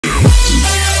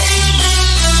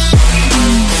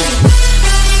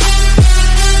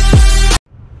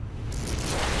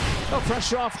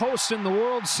fresh off hosting the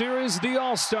World Series, the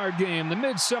All-Star Game, the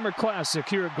Midsummer Classic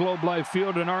here at Globe Life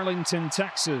Field in Arlington,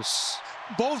 Texas.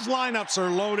 Both lineups are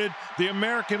loaded. The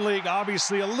American League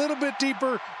obviously a little bit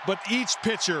deeper, but each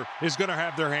pitcher is going to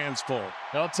have their hands full.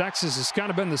 Well, Texas has kind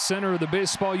of been the center of the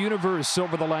baseball universe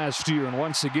over the last year, and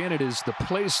once again, it is the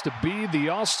place to be. The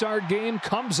All-Star Game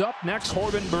comes up next.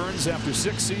 Corbin Burns, after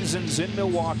 6 seasons in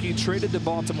Milwaukee, traded to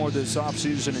Baltimore this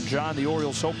offseason, and John, the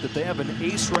Orioles hope that they have an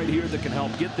ace right here that can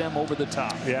help get them over the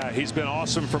top. Yeah, he's been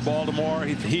awesome for Baltimore.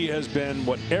 He has been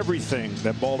everything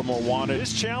that Baltimore wanted.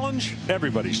 His challenge,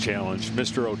 everybody's challenge,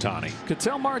 Mr. Ohtani.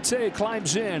 Ketel Marte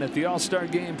climbs in at the All-Star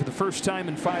Game for the first time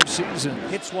in 5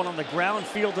 seasons. Hits one on the ground,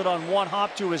 fielded on one hop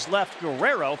to his left,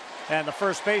 Guerrero, and the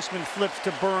first baseman flips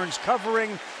to Burns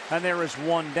covering, and there is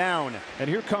one down. And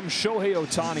here comes Shohei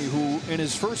Ohtani, who in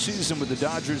his first season with the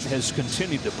Dodgers has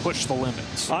continued to push the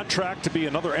limits. On track to be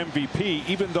another MVP,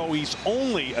 even though he's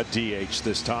only a DH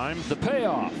this time. The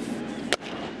payoff.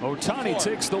 Ohtani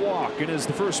takes the walk and is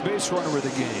the first base runner of the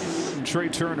game. And Trey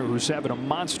Turner, who's having a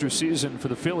monster season for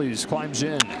the Phillies, climbs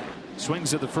in.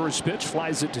 Swings at the first pitch,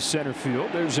 flies it to center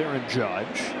field. There's Aaron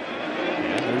Judge.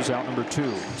 And there's out number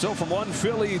 2. So from one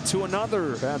Philly to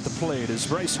another at the plate is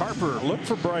Bryce Harper. Look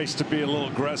for Bryce to be a little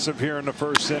aggressive here in the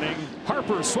first inning.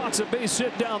 Harper swats a base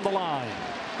hit down the line.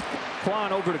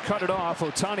 Kwan over to cut it off.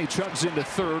 Ohtani chugs into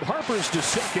third. Harper's to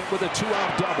second with a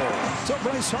 2-out double. So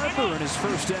Bryce Harper in his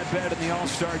first at-bat in the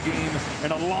All-Star Game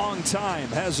in a long time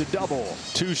has a double.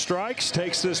 2 strikes,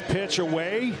 takes this pitch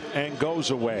away and goes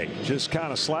away. Just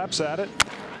kind of slaps at it.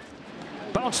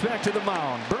 Bounce back to the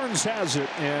mound. Burns has it,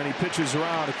 and he pitches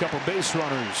around a couple base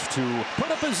runners to put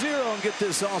up a 0 and get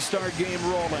this All-Star Game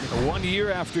rolling. 1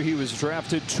 year after he was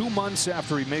drafted, 2 months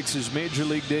after he makes his Major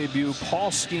League debut,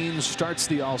 Paul Skeens starts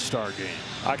the All-Star Game.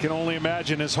 I can only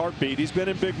imagine his heartbeat. He's been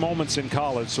in big moments in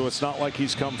college, so it's not like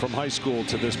he's come from high school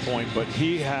to this point, but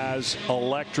he has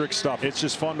electric stuff. It's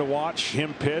just fun to watch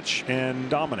him pitch and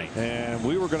dominate. And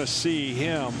we were going to see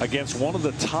him against one of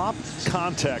the top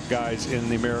contact guys in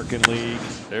the American League.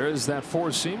 There is that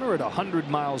 4-seamer at 100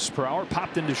 miles per hour.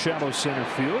 Popped into shallow center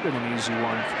field, and an easy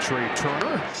one for Trey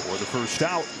Turner for the first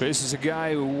out. Faces a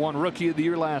guy who won Rookie of the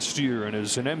Year last year and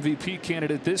is an MVP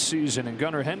candidate this season, and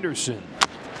Gunnar Henderson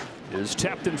is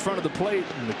tapped in front of the plate,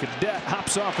 and the cadet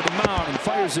hops off of the mound and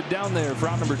fires it down there for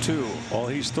out number 2. Well,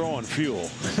 he's throwing fuel.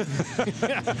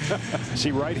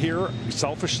 See, right here,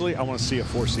 selfishly, I want to see a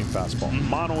 4-seam fastball.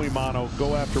 Mano-y-mano,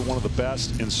 go after one of the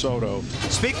best in Soto.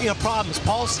 Speaking of problems,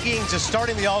 Paul Skeens is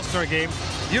starting the All-Star Game.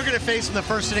 You're going to face him the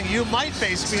first inning. You might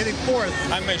face him hitting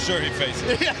 4th. I made sure he'd face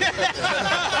it.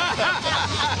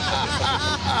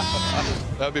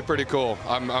 That'd be pretty cool.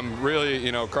 I'm really,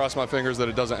 cross my fingers that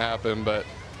it doesn't happen, but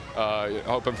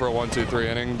hoping for a 1-2-3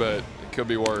 inning, but it could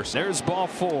be worse. There's ball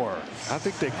 4. I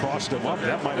think they crossed him up.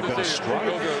 That might have been a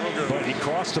strike, but he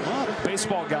crossed him up.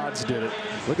 Baseball gods did it.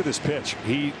 Look at this pitch.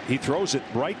 He throws it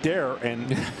right there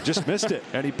and just missed it.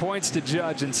 And he points to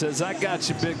Judge and says, "I got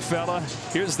you, big fella."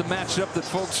 Here's the matchup that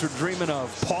folks are dreaming of.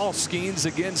 Paul Skeens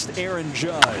against Aaron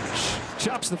Judge.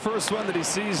 Chops the first one that he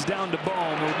sees down to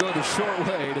Bohm. Will go the short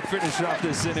way to finish off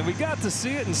this inning. We got to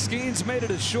see it, and Skeens made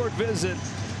it a short visit.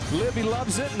 Libby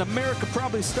loves it, and America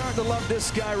probably starting to love this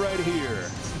guy right here.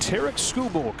 Tarek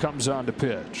Skubal comes on to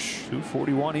pitch.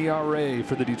 2.41 ERA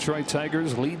for the Detroit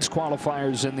Tigers. Leads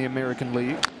qualifiers in the American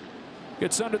League.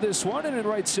 Gets under this one, and in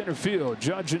right center field,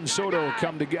 Judge and Soto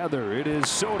come together. It is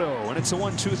Soto, and it's a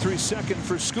 1-2-3 second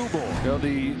for Skubal. Now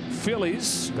the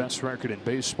Phillies, best record in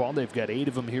baseball. They've got 8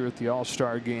 of them here at the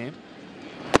All-Star Game.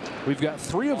 We've got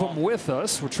 3 of them with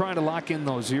us. We're trying to lock in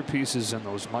those earpieces and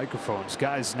those microphones.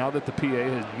 Guys, now that the PA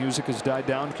and music has died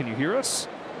down, can you hear us?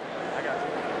 I got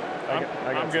you.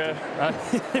 I'm good.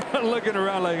 Looking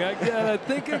around like, I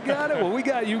think I got it. Well, we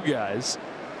got you guys.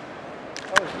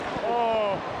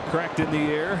 Oh. Cracked in the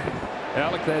air.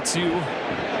 Alec, that's you.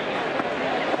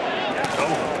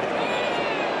 Oh.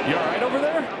 You all right over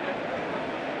there?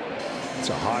 It's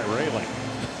a high railing.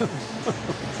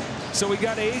 So we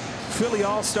got 8 Philly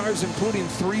All-Stars, including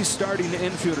 3 starting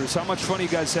infielders. How much fun are you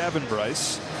guys having,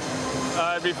 Bryce?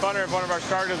 It'd be funner if one of our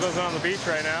starters wasn't on the beach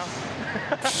right now.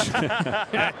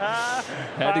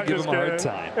 Had to give him a hard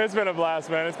time. It's been a blast,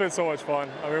 man. It's been so much fun.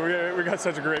 I mean, we got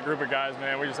such a great group of guys,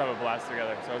 man. We just have a blast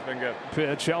together, so it's been good.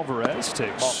 Pitch, Alvarez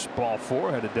takes ball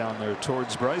 4, headed down there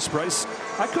towards Bryce. Bryce,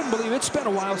 I couldn't believe it's been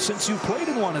a while since you played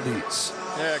in one of these.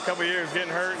 Yeah, a couple years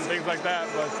getting hurt and things like that,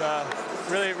 but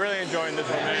really enjoying this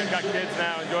one, man. Got kids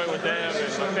now, enjoy it with them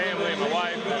and my family and my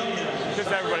wife and just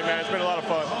everybody, man. It's been a lot of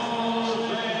fun.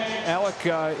 Alec,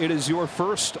 it is your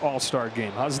first All-Star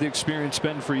Game. How's the experience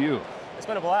been for you? It's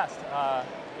been a blast.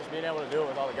 Just being able to do it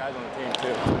with all the guys on the team, too.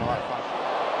 It's been a lot of fun.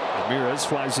 Ramirez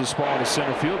flies this ball to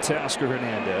center field. Tasker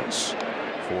Hernandez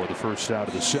for the first out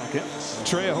of the second.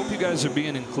 Trey, I hope you guys are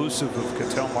being inclusive of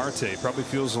Ketel Marte. Probably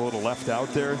feels a little left out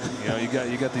there. You know,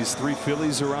 you got these 3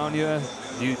 Phillies around you.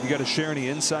 You got to share any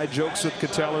inside jokes with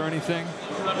Ketel or anything?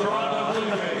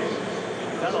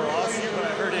 That'll lost you, but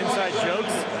I heard inside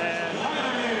jokes, and I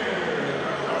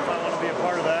don't know if I want to be a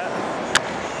part of that.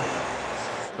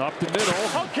 Up the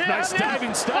middle. Okay, nice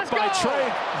diving stop by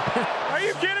Trey. Are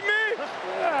you kidding me?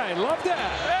 I love that.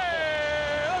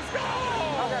 Hey, let's go!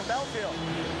 How's that belt feel?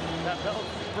 That belt's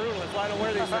brutal. That's why I don't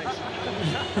wear these things.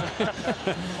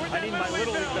 I need my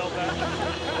Little League belt back.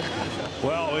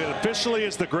 Well, it officially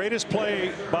is the greatest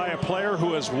play by a player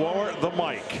who has wore the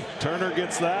mic. Turner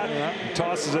gets that, and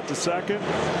tosses it to second.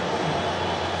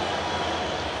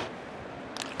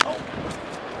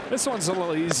 This one's a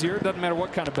little easier. Doesn't matter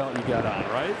what kind of belt you got on,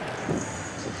 right?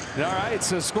 All right,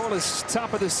 so scoreless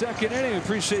top of the second inning.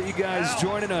 Appreciate you guys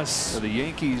joining us. The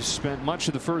Yankees spent much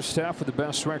of the first half with the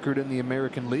best record in the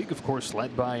American League, of course,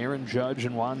 led by Aaron Judge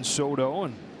and Juan Soto,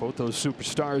 and both those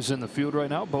superstars in the field right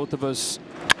now. Both of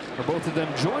them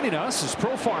joining us as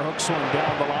Profar hooks one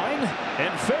down the line,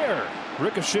 and fair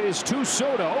ricochets to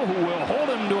Soto, who will hold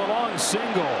him to a long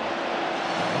single.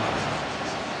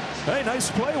 Hey, nice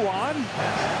play, Juan.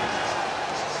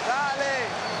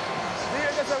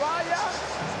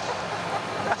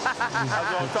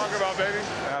 That's what I'm talking about, baby.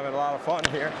 Having a lot of fun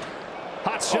here.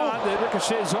 Hot shot that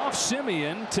ricochets off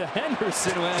Simeon to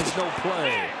Henderson, who has no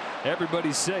play.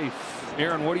 Everybody's safe.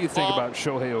 Aaron, what do you think about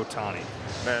Shohei Ohtani?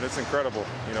 Man, it's incredible.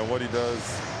 You know, what he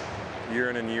does year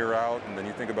in and year out. And then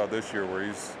you think about this year where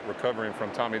he's recovering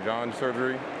from Tommy John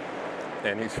surgery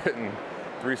and he's hitting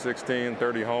 316,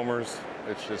 30 homers.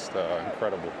 It's just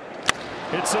incredible.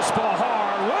 Hits this ball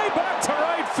hard, way back to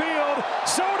right field.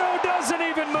 Soto doesn't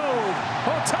even move.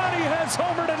 Ohtani has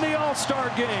homered in the All-Star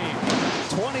game.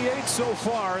 28 so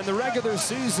far in the regular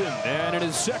season. And in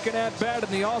his second at-bat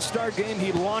in the All-Star game,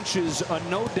 he launches a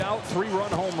no-doubt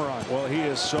 3-run home run. Well, he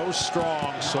is so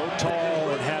strong, so tall,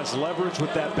 and has leverage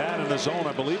with that bat in the zone.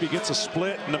 I believe he gets a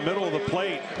split in the middle of the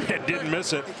plate and didn't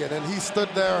miss it. And he stood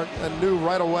there and knew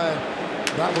right away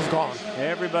that was gone.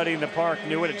 Everybody in the park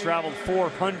knew it. It traveled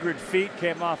 400 feet,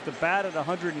 came off the bat at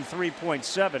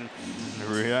 103.7.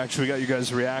 We got you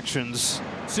guys' reactions.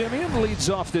 Simeon leads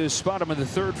off this bottom of the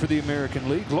third for the American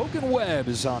League. Logan Webb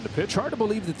is on the pitch. Hard to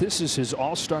believe that this is his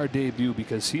All-Star debut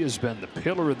because he has been the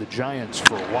pillar of the Giants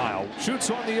for a while. Shoots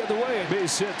one the other way, and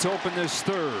base hit to open this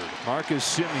third. Marcus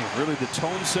Simeon, really the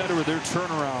tone setter of their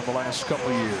turnaround the last couple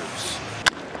of years.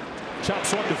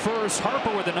 Chops one to first.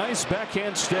 Harper with a nice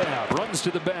backhand stab. Runs to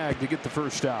the bag to get the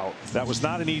first out. That was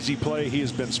not an easy play. He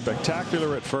has been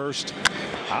spectacular at first.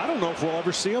 I don't know if we'll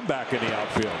ever see him back in the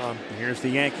outfield. Here's the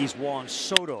Yankees' Juan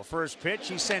Soto. First pitch.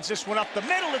 He sends this one up the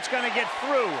middle. It's going to get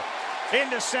through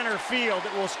into center field.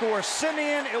 It will score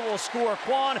Simeon. It will score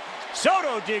Quan.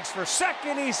 Soto digs for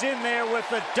second. He's in there with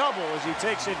a double as he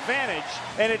takes advantage.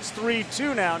 And it's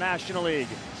 3-2 now, National League.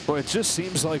 Boy, it just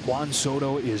seems like Juan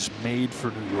Soto is made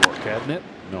for New York, hasn't it?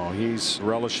 No, he's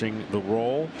relishing the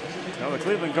role. Now the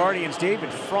Cleveland Guardians'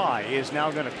 David Fry is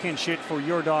now going to pinch hit for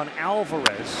Yordan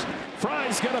Alvarez.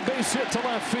 Fry's got a base hit to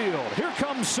left field. Here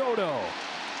comes Soto.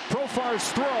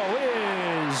 Profar's throw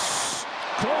is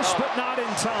close but not in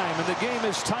time, and the game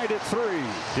is tied at 3.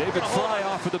 David Fry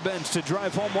off of the bench to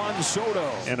drive home Juan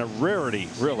Soto. And a rarity,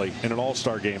 really, in an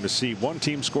All-Star game to see one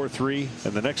team score 3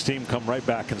 and the next team come right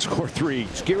back and score 3.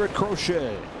 It's Garrett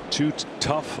Crochet. 2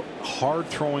 tough,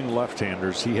 hard-throwing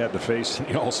left-handers he had to face in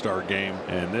the All-Star game,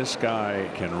 and this guy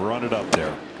can run it up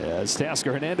there. As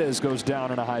Tasker Hernandez goes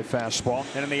down in a high fastball.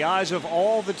 And in the eyes of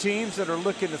all the teams that are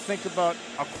looking to think about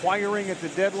acquiring at the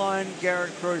deadline,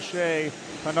 Garrett Crochet,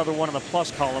 another one in the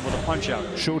plus column with a punch-out.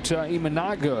 Shota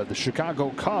Imanaga, the Chicago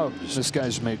Cubs. This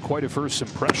guy's made quite a first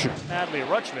impression. Adley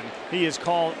Rutschman, he is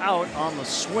called out on the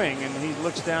swing, and he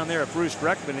looks down there at Bruce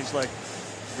Breckman. He's like,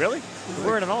 really?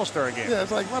 We're in an All-Star game. Yeah,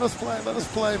 it's like, let us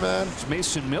play, man. It's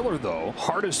Mason Miller, though,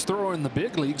 hardest thrower in the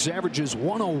big leagues, averages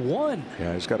 101.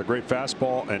 Yeah, he's got a great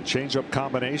fastball and changeup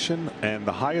combination and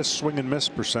the highest swing and miss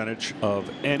percentage of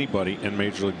anybody in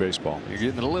Major League Baseball. You're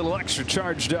getting a little extra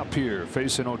charged up here,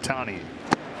 facing Ohtani.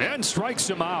 And strikes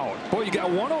him out. Boy, you got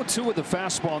 102 with the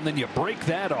fastball, and then you break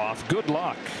that off. Good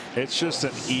luck. It's just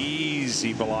an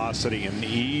easy velocity and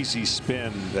easy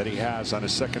spin that he has on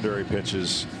his secondary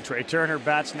pitches. Trey Turner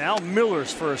bats now.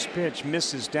 Miller's first pitch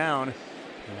misses down,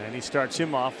 and he starts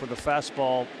him off with a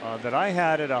fastball that I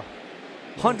had at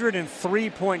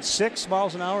 103.6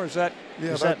 miles an hour. Is that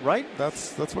right?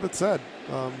 That's what it said.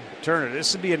 Turner,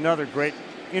 this would be another great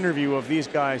interview of these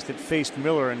guys that faced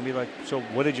Miller and be like, so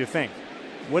what did you think?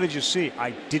 What did you see?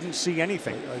 I didn't see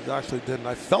anything. I actually didn't.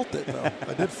 I felt it, though.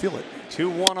 I did feel it.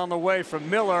 2-1 on the way from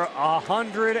Miller.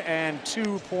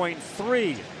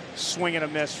 102.3. Swing and a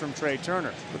miss from Trey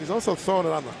Turner. But he's also throwing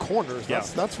it on the corners.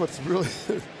 That's what's really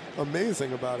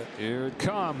amazing about it. Here it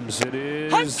comes. It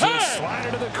is a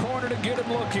slider to the corner to get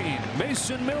him looking.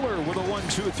 Mason Miller with a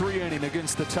 1-2-3 inning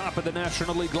against the top of the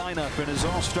National League lineup in his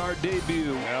All-Star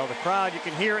debut. Well, the crowd, you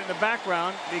can hear it in the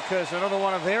background because another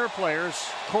one of their players,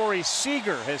 Corey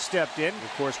Seager, has stepped in.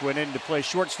 Of course, went in to play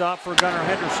shortstop for Gunnar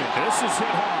Henderson. This is hit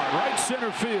hard, right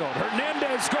center field.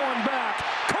 Hernandez going back.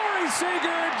 Corey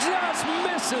Seager just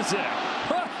misses it.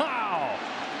 Wow!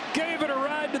 Gave it a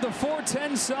ride to the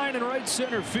 410 sign in right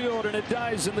center field, and it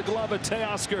dies in the glove of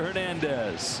Teoscar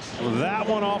Hernandez. That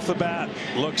one off the bat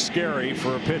looks scary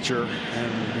for a pitcher,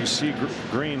 and you see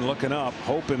Green looking up,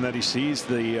 hoping that he sees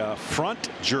the front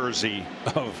jersey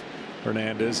of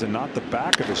Hernandez and not the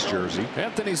back of his jersey.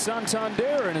 Anthony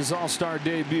Santander in his All-Star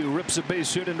debut rips a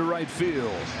base hit into right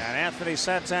field. And Anthony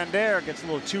Santander gets a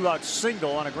little 2-out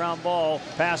single on a ground ball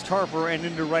past Harper and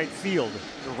into right field.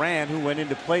 Duran, who went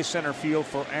into play center field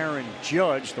for Aaron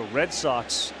Judge, the Red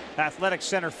Sox athletic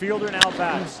center fielder, now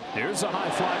bats. Here's a high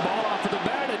fly ball off of the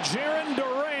bat at Jarren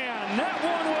Duran. That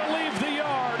one will leave the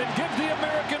yard and give the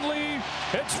American League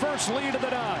its first lead of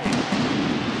the night.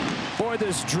 Boy,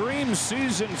 this dream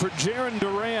season for Jarren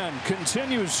Duran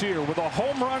continues here with a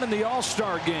home run in the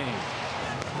All-Star game.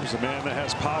 There's a man that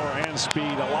has power and speed,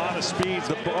 a lot of speed.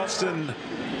 The Boston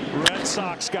Red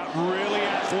Sox got really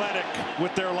athletic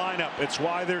with their lineup. It's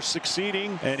why they're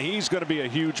succeeding, and he's going to be a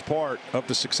huge part of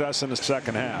the success in the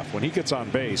second half. When he gets on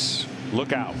base,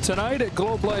 look out. Tonight at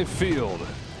Globe Life Field,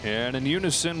 and in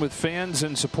unison with fans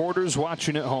and supporters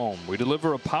watching at home, we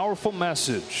deliver a powerful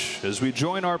message as we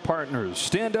join our partners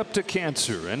Stand Up to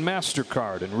Cancer and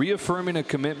MasterCard in reaffirming a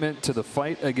commitment to the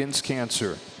fight against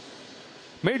cancer.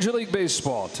 Major League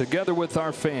Baseball, together with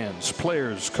our fans,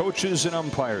 players, coaches, and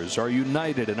umpires, are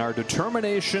united in our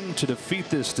determination to defeat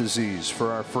this disease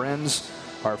for our friends,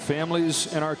 our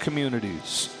families, and our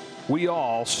communities. We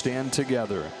all stand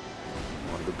together.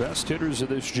 One of the best hitters of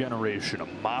this generation, a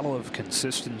model of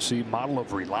consistency, model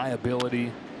of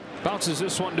reliability. Bounces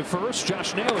this one to first.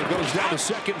 Josh Naylor goes down to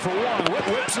second for one.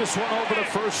 Whips this one over to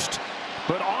first,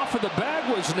 but off of the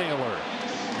bag was Naylor.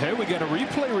 Hey, we got a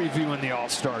replay review in the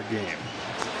All-Star game.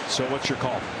 So what's your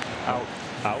call? Out.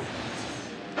 Out.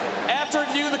 After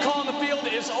review, the call on the field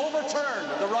is overturned.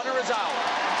 The runner is out.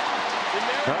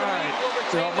 All right.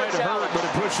 Well, it might have hurt, but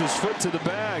it pushes foot to the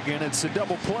bag, and it's a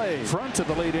double play. Front of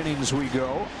the late innings we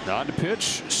go. On to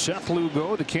pitch, Seth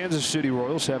Lugo. The Kansas City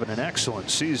Royals having an excellent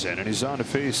season, and he's on to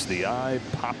face the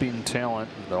eye-popping talent,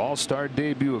 the All-Star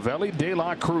debut of Elly De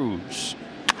La Cruz.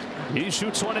 He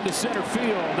shoots one into center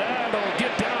field. That'll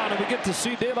get down, and we get to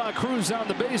see De La Cruz on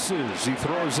the bases. He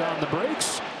throws on the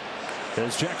brakes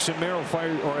as Jackson Merrill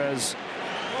fires, or as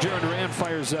Jarren Duran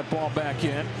fires that ball back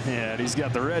in, and he's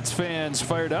got the Reds fans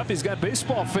fired up. He's got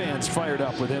baseball fans fired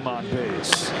up with him on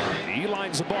base. He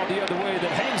lines the ball the other way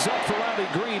that hangs up for Riley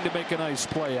Green to make a nice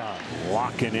play on.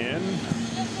 Locking in,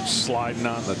 sliding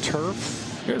on the turf.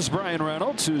 Here's Brian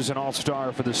Reynolds, who's an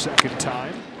all-star for the second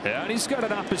time. And he's got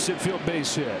an opposite field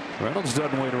base hit. Reynolds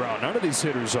doesn't wait around. None of these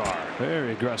hitters are.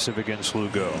 Very aggressive against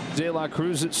Lugo. De La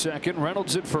Cruz at second.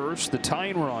 Reynolds at first. The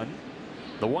tying run.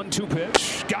 The 1-2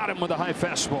 pitch. Got him with a high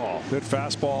fastball. Good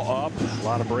fastball up. A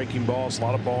lot of breaking balls. A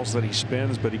lot of balls that he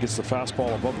spins, but he gets the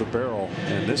fastball above the barrel.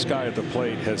 And this guy at the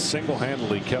plate has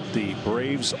single-handedly kept the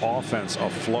Braves offense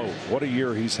afloat. What a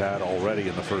year he's had already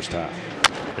in the first half.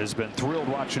 Has been thrilled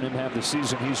watching him have the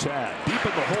season he's had. Deep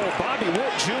in the hole, Bobby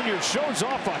Witt Jr. shows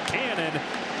off a cannon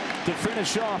to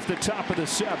finish off the top of the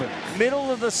seventh.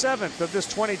 Middle of the seventh of this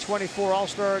 2024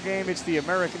 All-Star game. It's the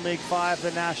American League 5,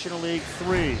 the National League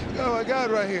 3. Oh, I got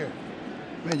it right here.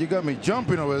 Man, you got me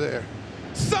jumping over there.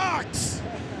 Socks!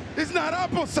 It's not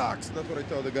apple socks. That's what I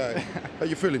tell the guy. How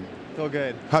you feeling? Feel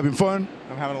good. Having fun?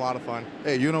 I'm having a lot of fun.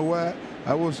 Hey, you know what?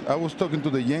 I was talking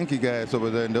to the Yankee guys over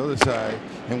there on the other side,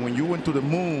 and when you went to the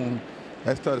moon,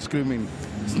 I started screaming,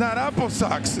 "It's not apple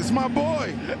socks, it's my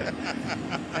boy."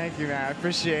 Thank you, man. I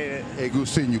appreciate it. Hey, good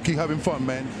seeing you. Keep having fun,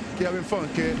 man. Keep having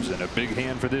fun, kids. And a big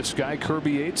hand for this guy,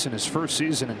 Kirby Yates, in his first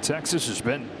season in Texas has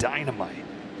been dynamite.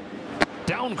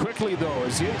 Down quickly, though,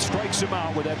 as Yates strikes him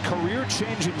out with that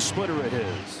career-changing splitter of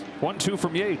his. 1-2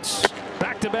 from Yates.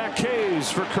 Back-to-back Ks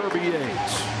for Kirby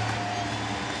Yates.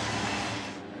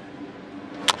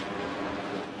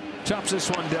 Chops this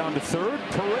one down to third.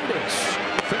 Paredes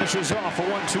Finishes off a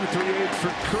 1-2-3-8 for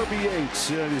Kirby Yates.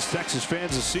 These Texas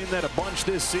fans have seen that a bunch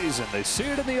this season. They see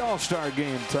it in the All-Star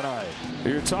game tonight.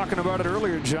 You were talking about it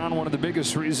earlier, John. One of the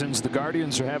biggest reasons the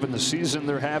Guardians are having the season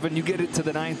they're having. You get it to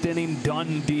the 9th inning,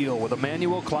 done deal with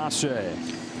Emmanuel Clase.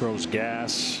 Throws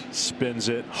gas, spins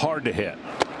it, hard to hit.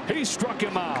 He struck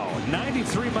him out.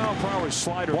 93-mile-per-hour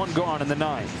slider, 1 gone in the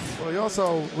 9th. Well, you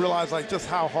also realize like just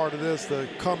how hard it is to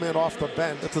come in off the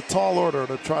bench. It's a tall order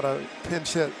to try to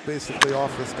pinch hit basically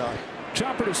off this guy.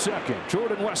 Chopper to second.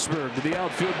 Jordan Westberg to the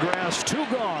outfield grass. 2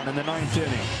 gone in the 9th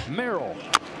inning. Merrill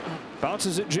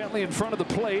bounces it gently in front of the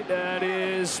plate. That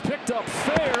is picked up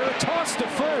fair. Tossed to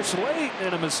first late,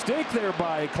 and a mistake there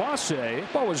by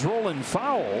Clase. Ball was rolling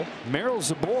foul.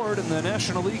 Merrill's aboard, and the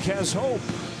National League has hope.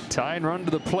 Tying run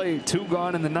to the plate. 2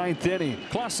 gone in the 9th inning.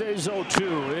 Clase's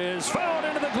 0-2 is fouled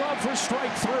into the glove for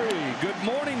strike 3. Good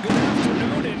morning, good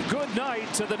afternoon, and good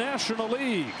night to the National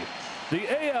League. The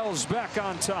AL's back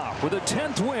on top with a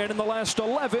 10th win in the last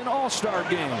 11 All-Star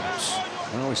games.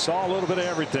 Well, we saw a little bit of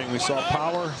everything. We saw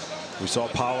power. We saw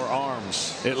power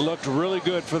arms. It looked really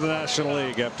good for the National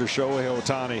League after Shohei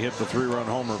Ohtani hit the 3-run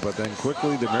homer, but then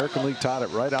quickly the American League tied it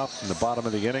right out in the bottom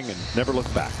of the inning and never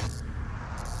looked back.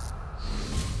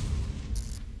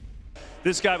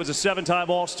 This guy was a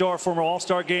 7-time All-Star, former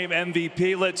All-Star Game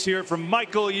MVP. Let's hear it from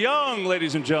Michael Young,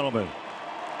 ladies and gentlemen.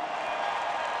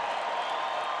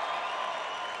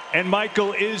 And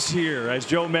Michael is here, as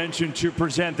Joe mentioned, to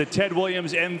present the Ted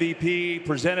Williams MVP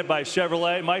presented by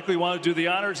Chevrolet. Michael, you want to do the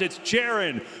honors? It's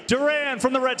Jarren Duran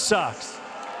from the Red Sox.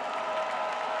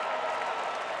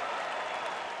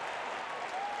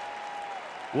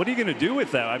 What are you going to do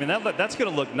with that? I mean, that's going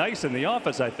to look nice in the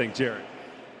office, I think, Jarren.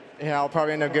 Yeah, I'll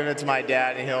probably end up giving it to my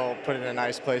dad, and he'll put it in a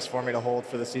nice place for me to hold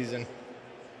for the season.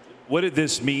 What did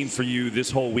this mean for you this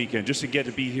whole weekend? Just to get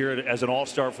to be here as an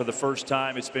All-Star for the first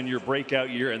time. It's been your breakout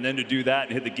year, and then to do that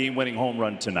and hit the game-winning home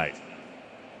run tonight.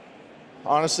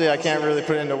 Honestly, I can't really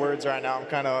put it into words right now. I'm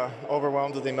kind of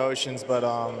overwhelmed with emotions, but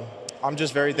I'm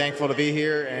just very thankful to be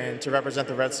here, and to represent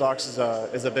the Red Sox is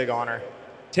a big honor.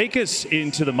 Take us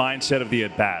into the mindset of the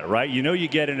at-bat, right? You know you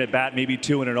get an at-bat, maybe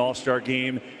 2 in an All-Star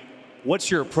game.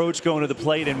 What's your approach going to the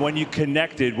plate, and when you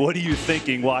connected, what are you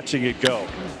thinking watching it go?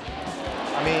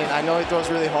 I mean, I know he throws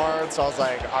really hard, so I was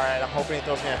like, all right, I'm hoping he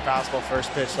throws me a fastball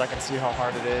first pitch so I can see how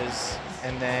hard it is.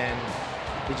 And then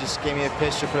he just gave me a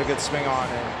pitch to put a good swing on,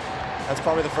 and that's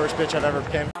probably the first pitch I've ever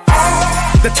pinned.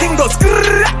 The ting goes